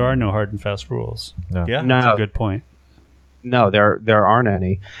there are no hard and fast rules. No. Yeah. No, That's a good point. No, there aren't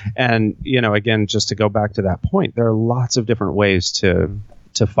any. And again, just to go back to that point, there are lots of different ways to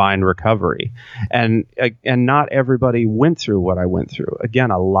find recovery, and not everybody went through what I went through. Again,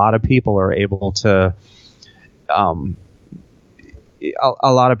 a lot of people are able to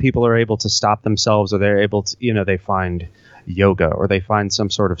stop themselves, or they're able to they find yoga, or they find some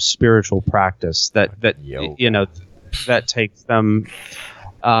sort of spiritual practice that Yoga. that takes them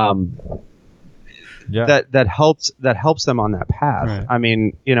Yeah. that helps them on that path. Right. I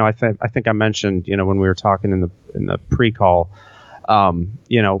mean, I think I mentioned, when we were talking in the pre-call, I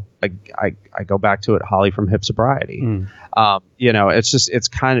go back to it, Holly from Hip Sobriety. It's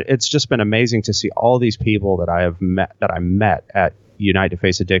just been amazing to see all these people that I met at Unite to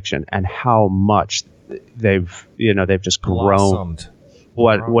Face Addiction, and how much they've just grown Blossomed.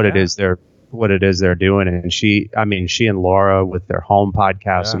 what it is they're doing. And she and Laura with their home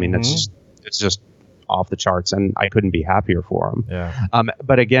podcast. Yeah. It's just off the charts, and I couldn't be happier for them. Yeah.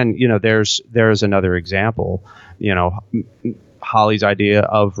 But again, there's another example, Holly's idea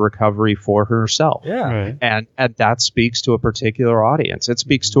of recovery for herself. Yeah. Right. And that speaks to a particular audience. It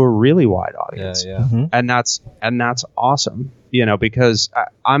speaks to a really wide Yeah. audience. Yeah. And that's awesome, because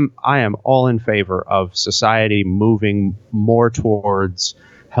I am all in favor of society moving more towards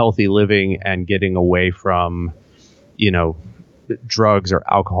healthy living and getting away from, drugs or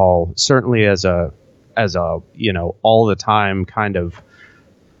alcohol, certainly as a all the time kind of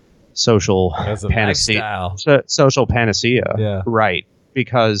social As a panacea. lifestyle. Social panacea. Yeah. Right.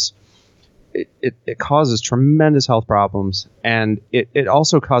 Because it causes tremendous health problems, and it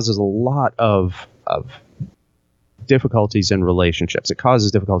also causes a lot of difficulties in relationships. It causes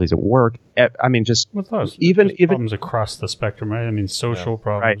difficulties at work. I mean, just even problems across the spectrum, right? I mean, social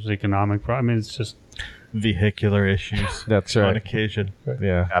problems, economic problems. I mean, it's just vehicular issues. That's right. On occasion.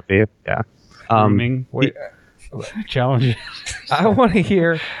 Yeah. happy. Yeah. grooming challenges. I want to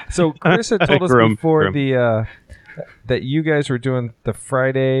hear. So Chris had told us before groom. That you guys were doing the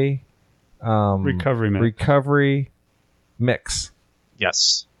Friday recovery mix.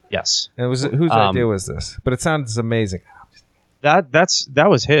 Yes. And it was whose idea was this? But it sounds amazing. That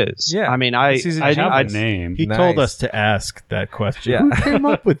was his. Yeah. I mean, I have a name. He told us to ask that question. Yeah. Who came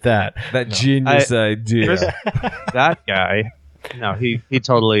up with that? That genius idea. That guy. No, he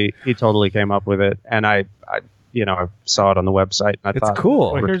totally came up with it, and I saw it on the website, and I thought,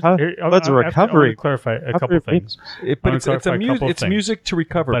 cool. What's a I want recovery? to clarify a couple things. But it's music to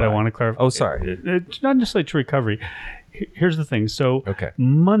recover. But by. I want to clarify. Oh, sorry. It's not necessarily to recovery. Here's the thing. So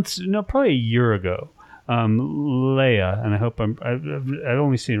probably a year ago, Leia, and I hope I've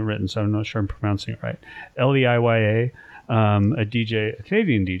only seen it written, so I'm not sure I'm pronouncing it right. Leia, a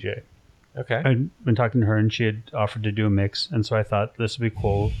Canadian DJ. Okay. I'd been talking to her, and she had offered to do a mix, and so I thought this would be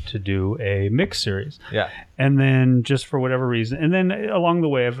cool to do a mix series. Yeah. And then just for whatever reason, and then along the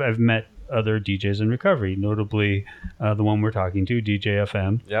way, I've met other DJs in recovery, notably the one we're talking to, DJ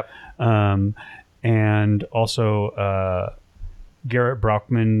FM. Yep. And also Garrett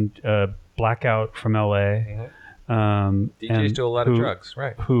Brockman, Blackout from LA. DJs and do a lot of drugs,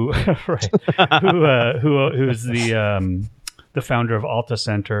 right? Who's the founder of Alta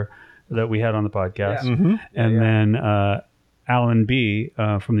Center that we had on the podcast, and then Alan B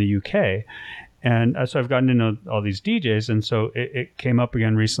from the UK. And so I've gotten to know all these DJs, and so it came up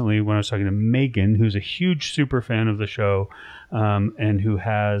again recently when I was talking to Megan, who's a huge super fan of the show, and who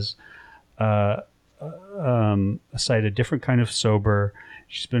has a site, A Different Kind of Sober.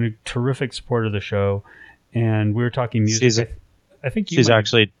 She's been a terrific supporter of the show, and we were talking music. I think she's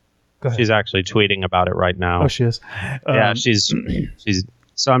actually tweeting about it right now. Oh, she is. Yeah, she's.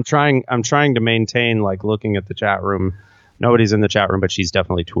 So I'm trying to maintain, like, looking at the chat room. Nobody's in the chat room, but she's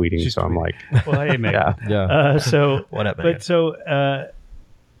definitely tweeting. So I'm like, well, hey, Megan. Yeah. So what up, Megan? But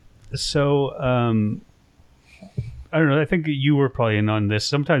I don't know. I think you were probably in on this.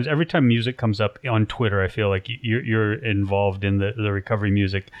 Sometimes, every time music comes up on Twitter, I feel like you're involved in the recovery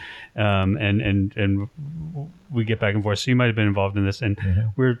music, and we get back and forth. So you might have been involved in this, and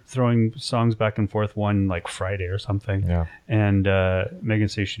we're throwing songs back and forth one like Friday or something. Yeah. And Megan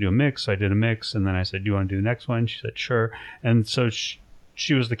said you should do a mix. So I did a mix, and then I said, "Do you want to do the next one?" She said, "Sure." And so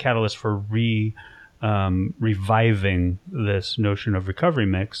she was the catalyst for reviving this notion of recovery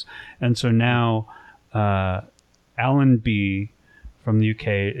mix, and so now. Alan B. from the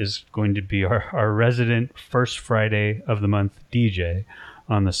UK is going to be our resident first Friday of the month DJ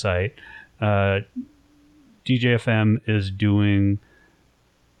on the site. DJ FM is doing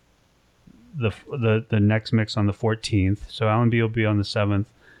the next mix on the 14th. So Alan B will be on the 7th,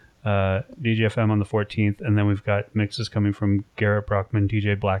 DJ FM on the 14th, and then we've got mixes coming from Garrett Brockman,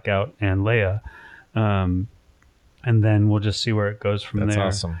 DJ Blackout, and Leia. And then we'll just see where it goes from there. That's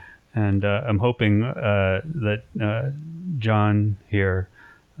awesome. And I'm hoping that John here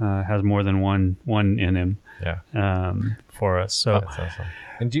has more than one in him for us. So that's awesome.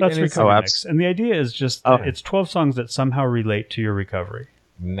 That's recovery mix. And the idea is just it's 12 songs that somehow relate to your recovery.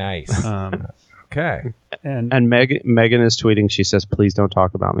 Nice. Okay. And Megan is tweeting. She says, "Please don't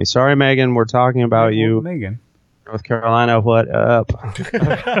talk about me." Sorry, Megan. We're talking about you. Megan. North Carolina, what up?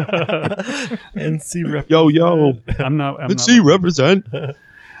 NC represent. Yo. I'm not represent.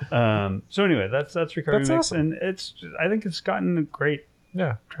 So anyway, that's recovery That's mix, awesome. and I think it's gotten a great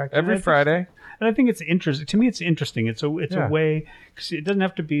traction every Friday. And I think it's interesting. To me, it's interesting. It's a way, because it doesn't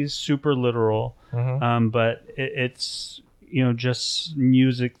have to be super literal, but it's just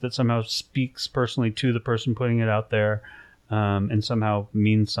music that somehow speaks personally to the person putting it out there, and somehow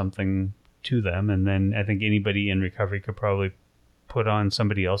means something to them. And then I think anybody in recovery could probably put on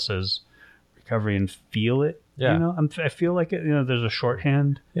somebody else's recovery and feel it. Yeah. I feel like it. There's a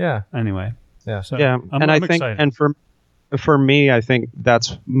shorthand. Yeah. Anyway. Yeah. So yeah. I'm I think, excited. and for me, I think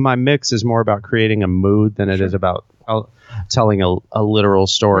that's my mix is more about creating a mood than it is about telling a literal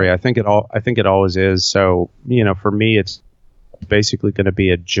story. I think it always is. So, for me, it's basically going to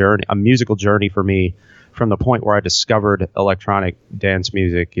be a musical journey for me from the point where I discovered electronic dance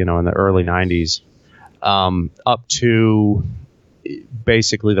music, in the early 90s, up to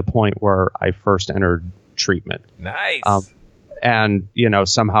basically the point where I first entered treatment. Nice. And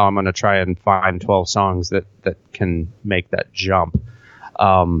somehow I'm going to try and find 12 songs that can make that jump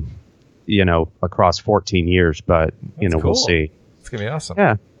across 14 years, but That's we'll cool. see. It's gonna be awesome.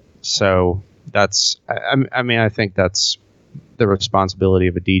 Yeah. So that's I mean I think that's the responsibility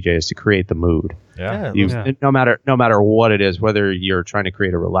of a DJ is to create the mood. Yeah. No matter what it is, whether you're trying to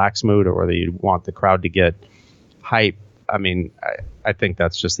create a relaxed mood or whether you want the crowd to get hype. I mean, I think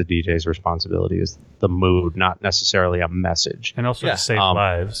that's just the DJ's responsibility is the mood, not necessarily a message. And also to save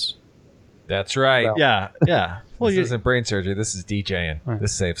lives. That's right. Well, Yeah. Well, This isn't brain surgery. This is DJing. Right.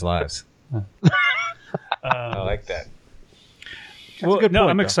 This saves lives. I like that. Well, good no, point,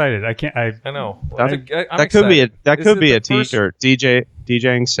 I'm though. excited. I know. That, I'm that could be excited. This could is be a the first- t-shirt.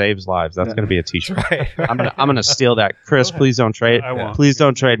 DJing saves lives. That's going to be a t-shirt. Right. I'm gonna steal that. Chris, please don't trade. I won't. Please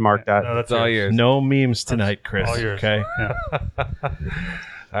don't trademark that. No, That's all yours. No memes tonight, Chris. all yours. Okay. Yeah.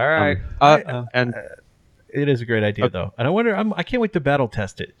 All right. And It is a great idea, though. And I wonder, I can't wait to battle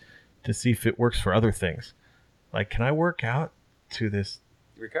test it to see if it works for other things. Like, can I work out to this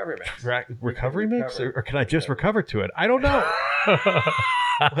Recovery mix. recovery mix? Or can I just recover to it? I don't know.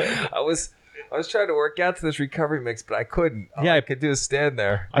 I was trying to work out to this recovery mix, but I couldn't. All Yeah, I could do is stand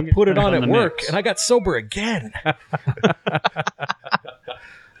there. I put it on on at the work, mix. and I got sober again.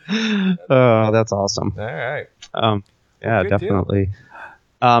 that's awesome. All right. Yeah, Good definitely.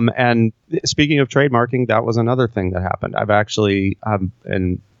 And speaking of trademarking, that was another thing that happened. I've actually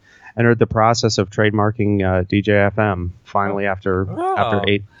entered the process of trademarking DJ FM finally after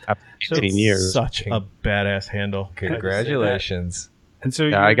 18 years. Such a badass handle. Congratulations. And so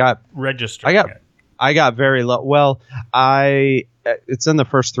Yeah, you're registering it. I got very low. Well, it's in the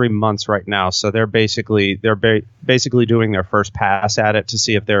first 3 months right now, so they're basically doing their first pass at it to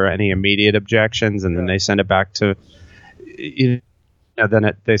see if there are any immediate objections, and then they send it back to. They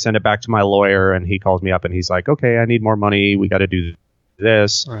send it back to my lawyer, and he calls me up, and he's like, "Okay, I need more money. We got to do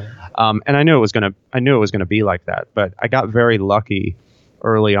this." Right. And I knew it was gonna be like that, but I got very lucky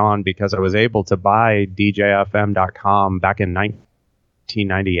early on because I was able to buy DJFM.com back in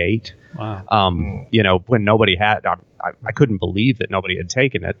 1998. Wow. When nobody had, I couldn't believe that nobody had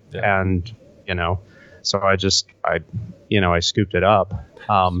taken it, and so I scooped it up.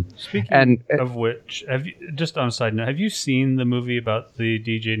 Speaking of which, have you, just on a side note, have you seen the movie about the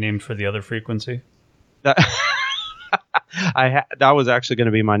DJ named for the other frequency? That was actually going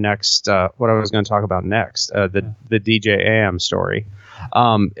to be my next, what I was going to talk about next, the DJ AM story.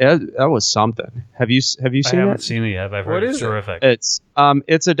 That was something. Have you seen it? I haven't seen it yet. But I've heard it's terrific. It's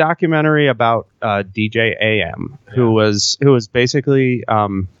a documentary about DJ AM, who was basically,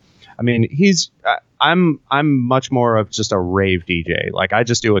 I'm much more of just a rave DJ. Like I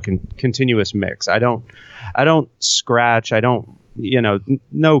just do a continuous mix. I don't scratch. I don't,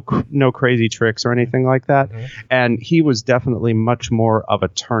 no crazy tricks or anything like that. Mm-hmm. And he was definitely much more of a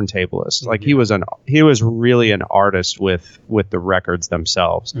turntablist. Like he was really an artist with the records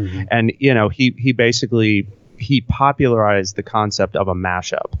themselves. Mm-hmm. And he basically popularized the concept of a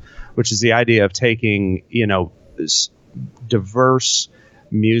mashup, which is the idea of taking diverse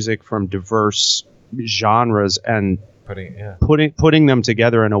music from diverse genres and putting them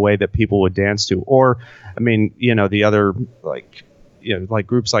together in a way that people would dance to. Or the other like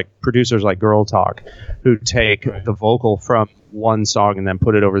groups like producers like Girl Talk, who take the vocal from one song and then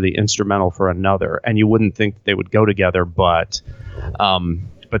put it over the instrumental for another, and you wouldn't think they would go together, but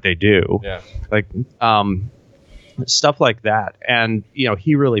they do. Stuff like that. And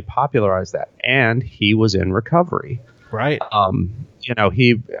he really popularized that, and he was in recovery. Right. He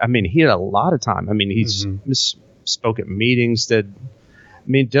had a lot of time. He's spoke at meetings, did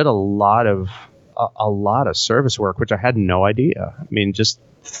a lot of service work, which I had no idea. Just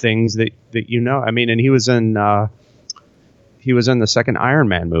things that and he was in the second Iron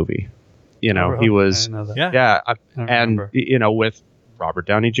Man movie. He was with Robert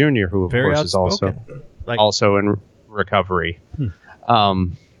Downey Jr., who of Very course outspoken. is also in recovery.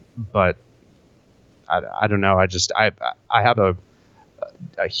 But I don't know. I have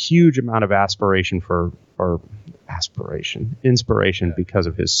a huge amount of inspiration because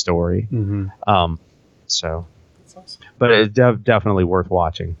of his story. Mm-hmm. So, but it's definitely worth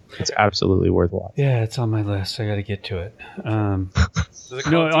watching. It's absolutely worth watching. Yeah, it's on my list. I got to get to it. No,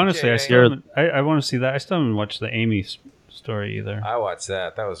 honestly, I want to see that. I still haven't watched the Amy story either. I watched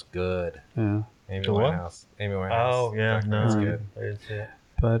that. That was good. Yeah. Amy Winehouse. Oh yeah, no, that's good. I didn't see it.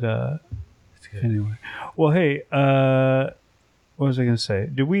 But anyway, well, hey, what was I going to say?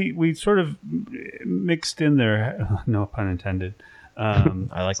 Did we sort of mixed in there? No pun intended. I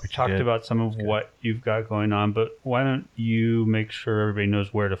like what you talked did. about some of what you've got going on, but why don't you make sure everybody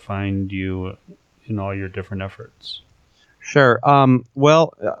knows where to find you in all your different efforts? Sure.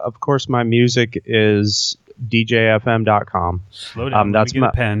 Well, of course, my music is DJFM.com. Slow down. That's let me get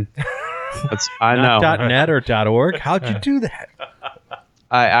a pen. I know. .net or .org. How'd you do that?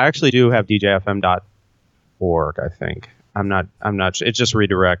 I actually do have djfm.org, I think. I'm not sure. It just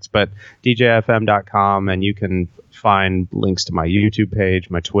redirects, but djfm.com, and you can find links to my YouTube page,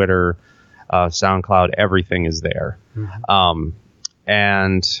 my Twitter, SoundCloud. Everything is there.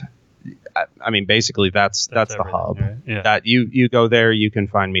 And I mean, basically that's the hub. Right? Yeah. That you go there, you can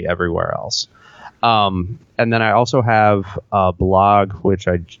find me everywhere else. And then I also have a blog,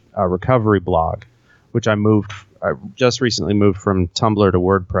 a recovery blog, which I just recently moved from Tumblr to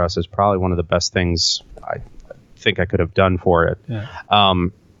WordPress. Is probably one of the best things I think I could have done for it. Yeah.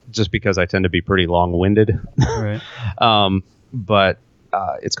 Just because I tend to be pretty long-winded. Right. But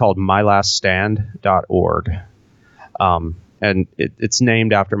it's called mylaststand.org. And it's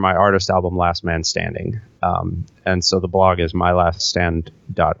named after my artist album, Last Man Standing. And so the blog is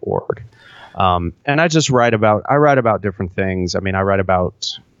mylaststand.org. And I write about different things. I mean, I write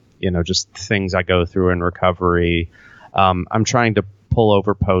about, just things I go through in recovery. I'm trying to pull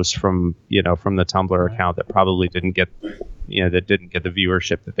over posts from the Tumblr account that probably didn't get the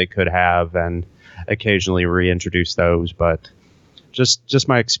viewership that they could have, and occasionally reintroduce those. But just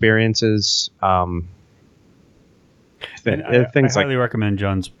my experiences, things I highly recommend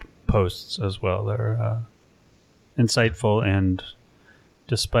John's posts as well. They're insightful, and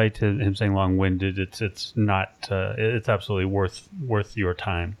despite him saying long-winded, it's not. It's absolutely worth your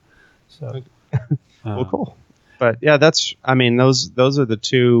time. So, well, cool. But yeah, those are the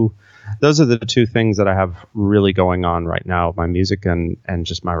two things that I have really going on right now: my music and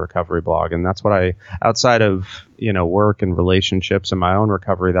just my recovery blog. And that's what outside of work and relationships and my own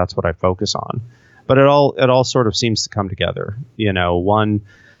recovery, that's what I focus on. But it all sort of seems to come together. One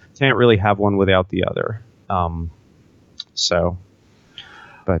can't really have one without the other. And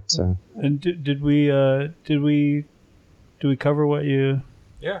did we cover what you?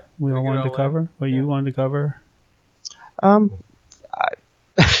 Yeah, we all wanted to cover what you wanted to cover.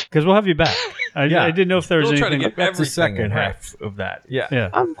 Because we'll have you back. I didn't know if there was anything. That's the second half of that. Yeah.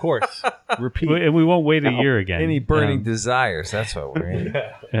 Of course. Repeat. And we won't wait a year again. Any burning desires? That's what we're in.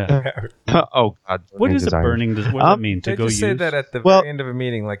 Yeah. Oh God. What is a burning desire? What does that mean? To they go just use? say that at the very end of a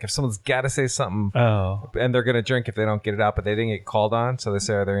meeting, like if someone's got to say something, and they're gonna drink if they don't get it out, but they didn't get called on, so they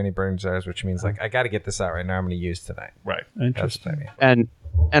say, "Are there any burning desires?" Which means like I got to get this out right now. I'm gonna use tonight. Right. Interesting.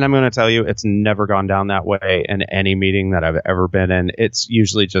 And I'm going to tell you, it's never gone down that way in any meeting that I've ever been in. It's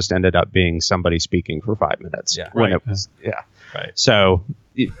usually just ended up being somebody speaking for 5 minutes. Yeah. When right. It was, yeah. Right. So,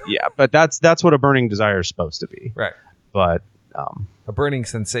 yeah, but that's what a burning desire is supposed to be. Right. But a burning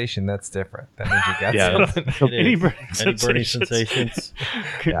sensation, that's different. That means you got something. Any burning sensations?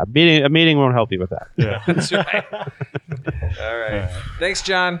 Yeah, a meeting won't help you with that. Yeah. That's right. All right. Thanks,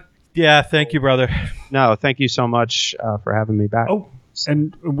 John. Yeah, thank you, brother. No, thank you so much for having me back. Oh,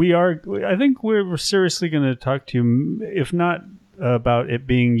 and I think we're seriously going to talk to you, if not about it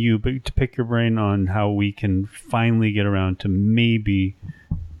being you, but to pick your brain on how we can finally get around to maybe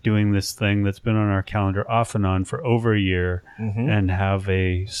doing this thing that's been on our calendar off and on for over a year, and have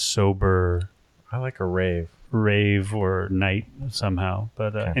a sober... I like a rave or night somehow.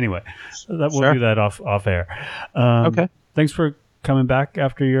 But anyway, we'll do that off air. Okay. Thanks for coming back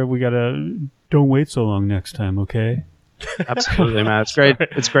after we gotta don't wait so long next time, okay? Absolutely, man. It's great.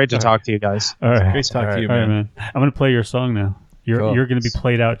 It's great to talk to you guys. All right. Great to talk to you, All right, man. I'm gonna play your song now. You're gonna be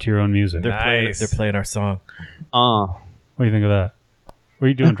played out to your own music. They're playing our song. What do you think of that? What are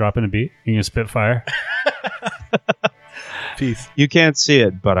you doing? Dropping a beat? You gonna spit fire? Peace. You can't see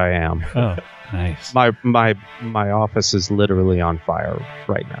it, but I am. Oh, nice. My office is literally on fire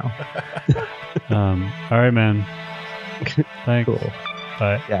right now. All right, man. Thanks. Cool.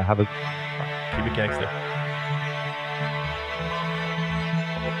 Bye. Yeah, have a Keep it gangster.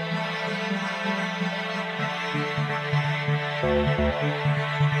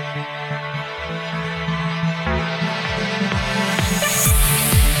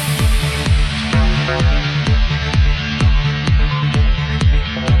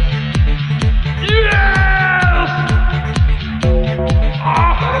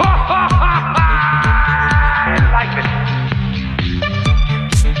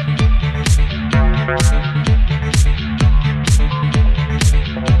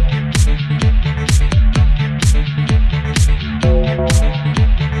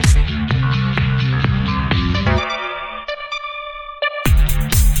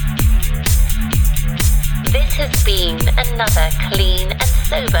 This has been another clean and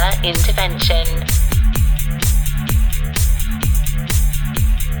sober intervention.